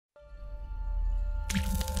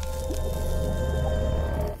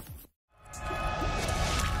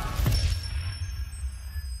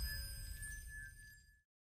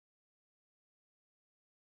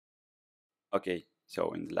Okay,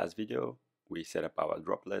 so in the last video, we set up our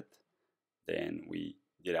droplet, then we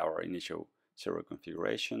did our initial server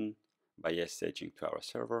configuration by SSHing to our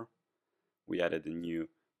server. We added a new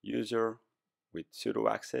user with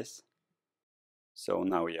sudo access. So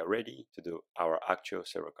now we are ready to do our actual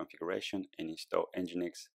server configuration and install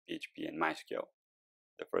Nginx, PHP, and Mysql.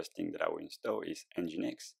 The first thing that I will install is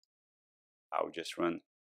Nginx. I'll just run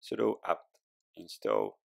sudo apt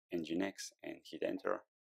install Nginx and hit enter.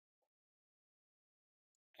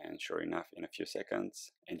 And sure enough, in a few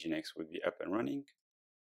seconds, Nginx will be up and running.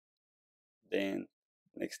 Then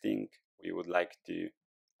next thing, we would like to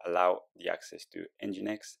allow the access to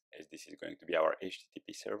Nginx, as this is going to be our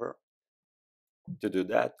HTTP server. To do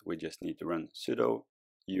that, we just need to run sudo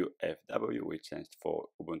ufw, which stands for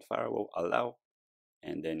Ubuntu Firewall allow,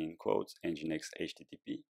 and then in quotes Nginx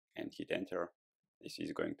HTTP, and hit enter. This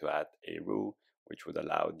is going to add a rule which would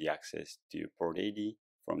allow the access to port 80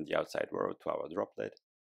 from the outside world to our droplet.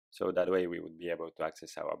 So that way we would be able to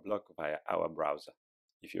access our block via our browser.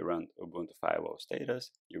 If you run Ubuntu Firewall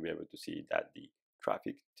status, you'll be able to see that the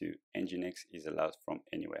traffic to Nginx is allowed from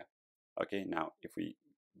anywhere. Okay, now if we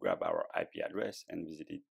grab our IP address and visit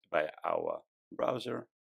it via our browser,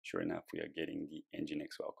 sure enough, we are getting the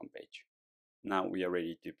Nginx welcome page. Now we are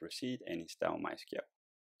ready to proceed and install Mysql.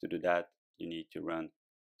 To do that, you need to run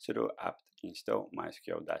sudo apt install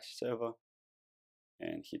mysql-server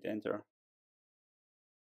and hit enter.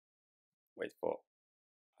 Wait for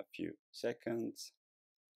a few seconds,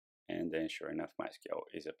 and then sure enough, Mysql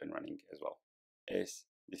is up and running as well. As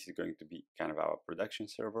this is going to be kind of our production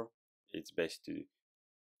server, it's best to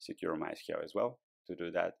secure Mysql as well. To do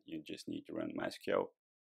that, you just need to run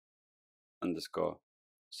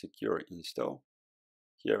mysql_secure install.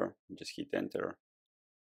 Here, just hit enter,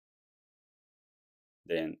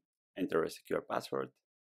 then enter a secure password,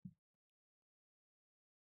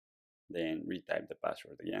 then retype the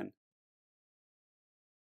password again,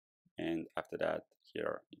 and after that,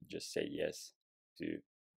 here just say yes to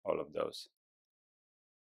all of those.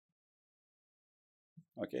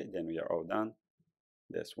 Okay, then we are all done.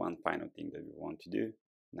 There's one final thing that we want to do.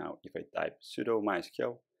 Now, if I type sudo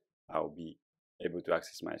mysql, I'll be able to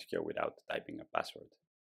access Mysql without typing a password.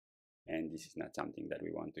 And this is not something that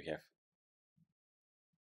we want to have.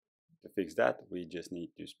 To fix that, we just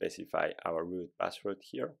need to specify our root password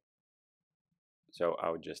here. So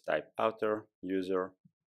I'll just type outer user,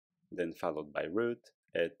 then followed by root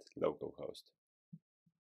at localhost.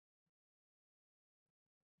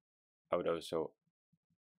 I would also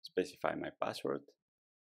specify my password.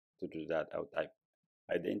 To do that, I'll type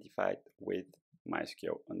identified with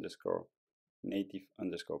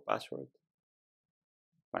mysql_native_password.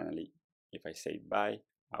 Finally, if I say bye,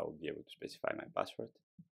 I'll be able to specify my password.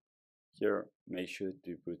 Here, make sure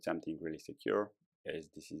to put something really secure, as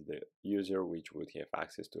this is the user which would have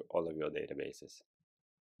access to all of your databases.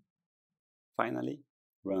 Finally,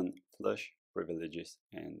 run flush privileges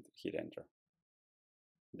and hit enter.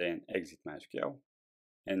 Then exit MySQL.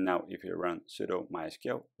 And now if you run sudo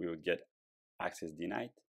MySQL, we will get access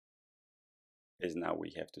denied, as now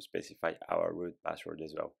we have to specify our root password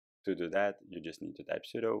as well. To do that, you just need to type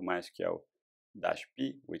sudo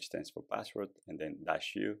mysql-p, which stands for password, and then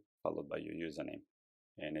 -u followed by your username.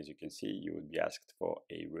 And as you can see, you would be asked for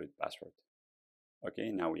a root password.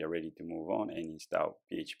 Okay, now we are ready to move on and install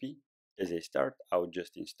PHP. As a start, I'll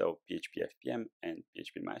just install PHP FPM and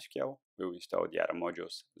PHP MySQL. We'll install the other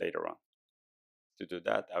modules later on. To do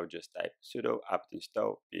that, I'll just type sudo apt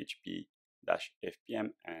install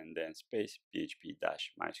php-fpm and then space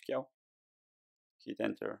php-mysql. Hit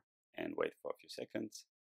enter and wait for a few seconds.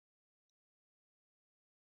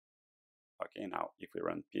 Okay, now if we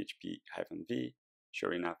run php-v,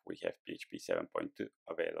 sure enough, we have PHP 7.2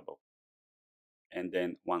 available. And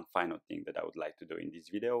then one final thing that I would like to do in this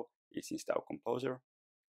video is install Composer.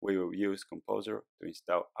 We will use Composer to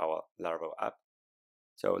install our Laravel app.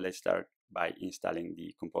 So let's start by installing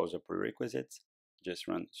the Composer prerequisites. Just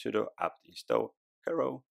run sudo apt install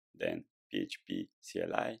curl, then php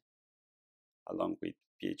CLI, along with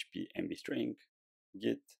php mbstring,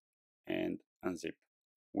 git, and unzip.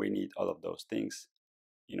 We need all of those things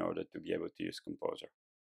in order to be able to use Composer.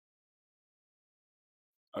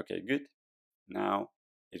 Okay, good. Now,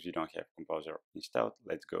 if we don't have Composer installed,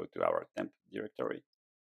 let's go to our temp directory,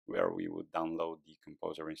 where we would download the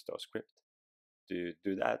Composer install script. To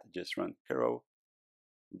do that, just run curl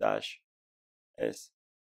 -s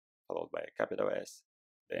followed by a capital S,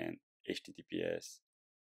 then https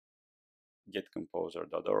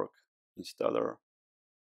getcomposer.org installer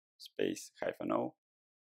space -o.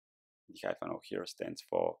 The -o here stands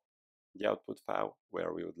for the output file,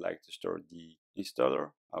 where we would like to store the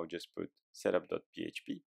installer, I'll just put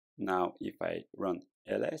setup.php. Now, if I run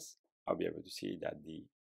ls, I'll be able to see that the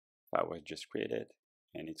file was just created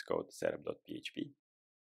and it's called setup.php.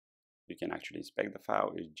 You can actually inspect the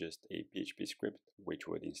file. It's just a PHP script which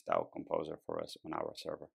would install Composer for us on our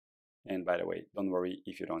server. And by the way, don't worry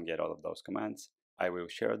if you don't get all of those commands. I will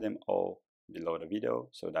share them all below the video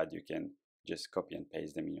so that you can just copy and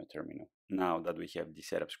paste them in your terminal. Now that we have the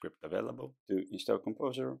setup script available to install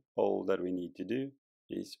Composer, all that we need to do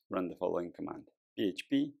is run the following command: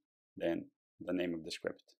 php, then the name of the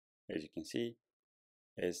script. As you can see,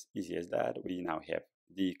 as easy as that, we now have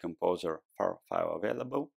the Composer file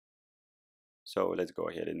available. So let's go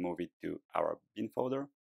ahead and move it to our bin folder.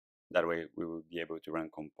 That way we will be able to run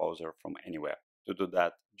Composer from anywhere. To do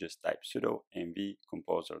that, just type sudo mv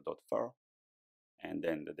composer.var and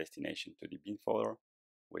then the destination to the bin folder,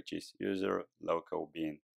 which is user local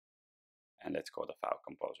bin, and let's call the file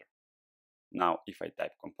Composer. Now if I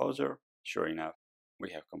type Composer, sure enough,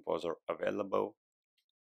 we have Composer available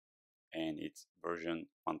and it's version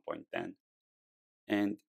 1.10.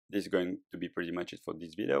 And this is going to be pretty much it for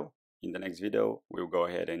this video. In the next video, we'll go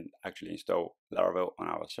ahead and actually install Laravel on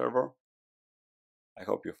our server. I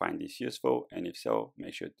hope you find this useful, and if so,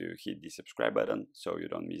 make sure to hit the subscribe button so you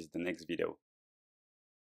don't miss the next video.